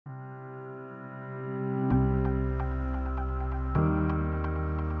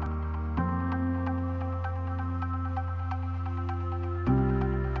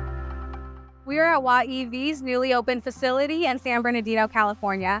We are at WattEV's newly opened facility in San Bernardino,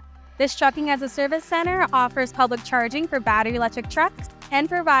 California. This trucking as a service center offers public charging for battery electric trucks and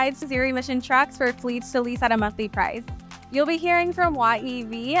provides zero-emission trucks for fleets to lease at a monthly price. You'll be hearing from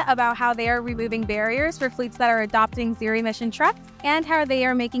WattEV about how they are removing barriers for fleets that are adopting zero-emission trucks and how they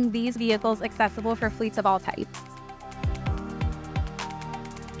are making these vehicles accessible for fleets of all types.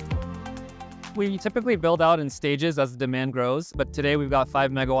 We typically build out in stages as the demand grows, but today we've got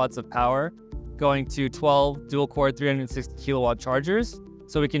 5 megawatts of power going to 12 dual-core 360 kilowatt chargers,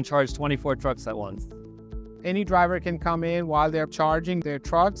 so we can charge 24 trucks at once. Any driver can come in while they're charging their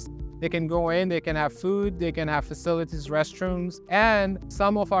trucks. They can go in, they can have food, they can have facilities, restrooms, and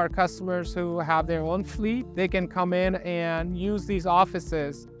some of our customers who have their own fleet, they can come in and use these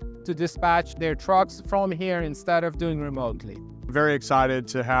offices to dispatch their trucks from here instead of doing remotely. Very excited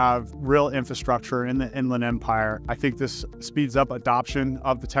to have real infrastructure in the Inland Empire. I think this speeds up adoption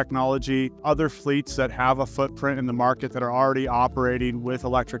of the technology. Other fleets that have a footprint in the market that are already operating with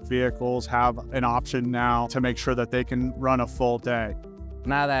electric vehicles have an option now to make sure that they can run a full day.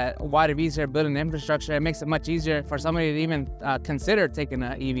 Now that WattEV's are building infrastructure, it makes it much easier for somebody to even consider taking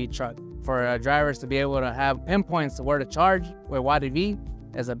an EV truck. For drivers to be able to have pinpoints to where to charge with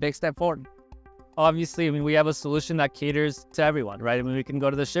WattEV is a big step forward. Obviously, we have a solution that caters to everyone, right? We can go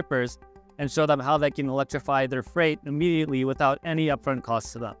to the shippers and show them how they can electrify their freight immediately without any upfront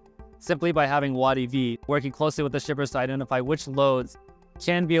costs to them. Simply by having WattEV working closely with the shippers to identify which loads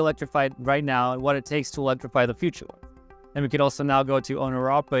can be electrified right now and what it takes to electrify the future ones. And we could also now go to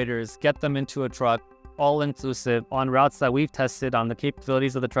owner-operators, get them into a truck, all-inclusive, on routes that we've tested on the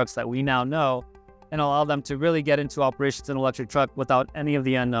capabilities of the trucks that we now know, and allow them to really get into operations in an electric truck without any of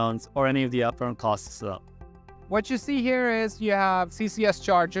the unknowns or any of the upfront costs to them. What you see here is you have CCS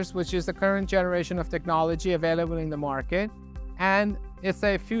chargers, which is the current generation of technology available in the market, and it's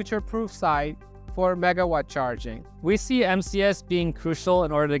a future-proof site for megawatt charging. We see MCS being crucial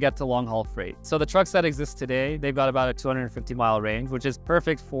in order to get to long-haul freight. So the trucks that exist today, they've got about a 250-mile range, which is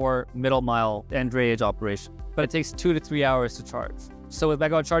perfect for middle-mile and drayage operation, but it takes 2 to 3 hours to charge. So with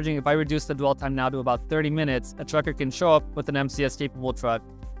megawatt charging, if I reduce the dwell time now to about 30 minutes, a trucker can show up with an MCS-capable truck,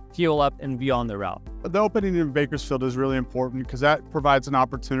 fuel up, and be on the route. The opening in Bakersfield is really important because that provides an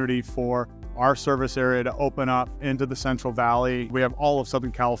opportunity for our service area to open up into the Central Valley. We have all of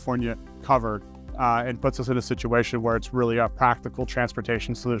Southern California covered and puts us in a situation where it's really a practical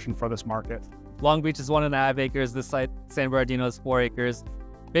transportation solution for this market. Long Beach is 1.5 acres. This site, San Bernardino, is 4 acres.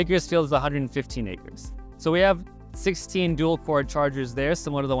 Bakersfield is 115 acres. So we have 16 dual-core chargers there,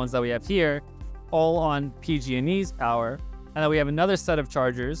 similar to the ones that we have here, all on PG&E's power. And then we have another set of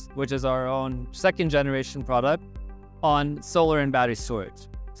chargers, which is our own second-generation product, on solar and battery storage.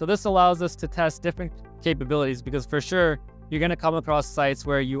 So this allows us to test different capabilities because for sure, you're going to come across sites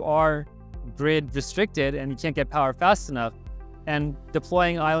where you are grid restricted and you can't get power fast enough. And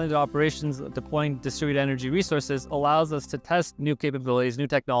deploying island operations, deploying distributed energy resources allows us to test new capabilities, new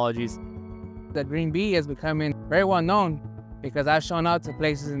technologies. The Green Bee is becoming very well known because I've shown up to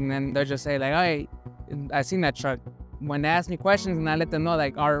places and then they'll just say like, hey, I seen that truck. When they ask me questions and I let them know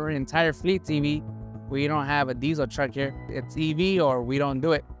like our entire fleet's EV, we don't have a diesel truck here. It's EV or we don't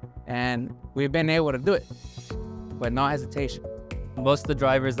do it. And we've been able to do it with no hesitation. Most of the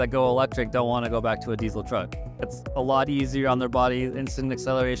drivers that go electric don't want to go back to a diesel truck. It's a lot easier on their body, instant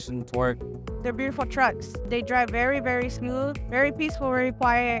acceleration, torque. They're beautiful trucks. They drive very, very smooth, very peaceful, very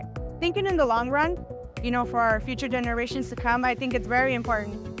quiet. Thinking in the long run, for our future generations to come, I think it's very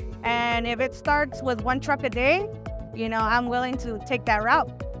important. And if it starts with 1 truck a day, I'm willing to take that route.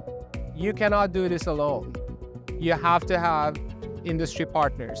 You cannot do this alone. You have to have industry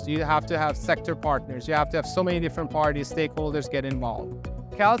partners. You have to have sector partners. You have to have so many different parties, stakeholders get involved.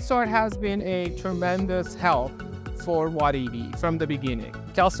 CalSTART has been a tremendous help for WattEV from the beginning.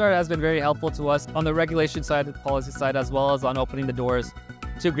 CalSTART has been very helpful to us on the regulation side, the policy side, as well as on opening the doors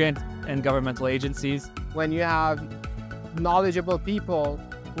to grant and governmental agencies. When you have knowledgeable people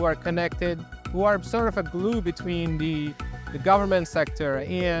who are connected, who are sort of a glue between the government sector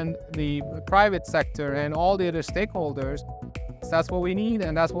and the private sector and all the other stakeholders, that's what we need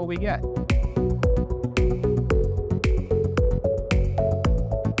and that's what we get.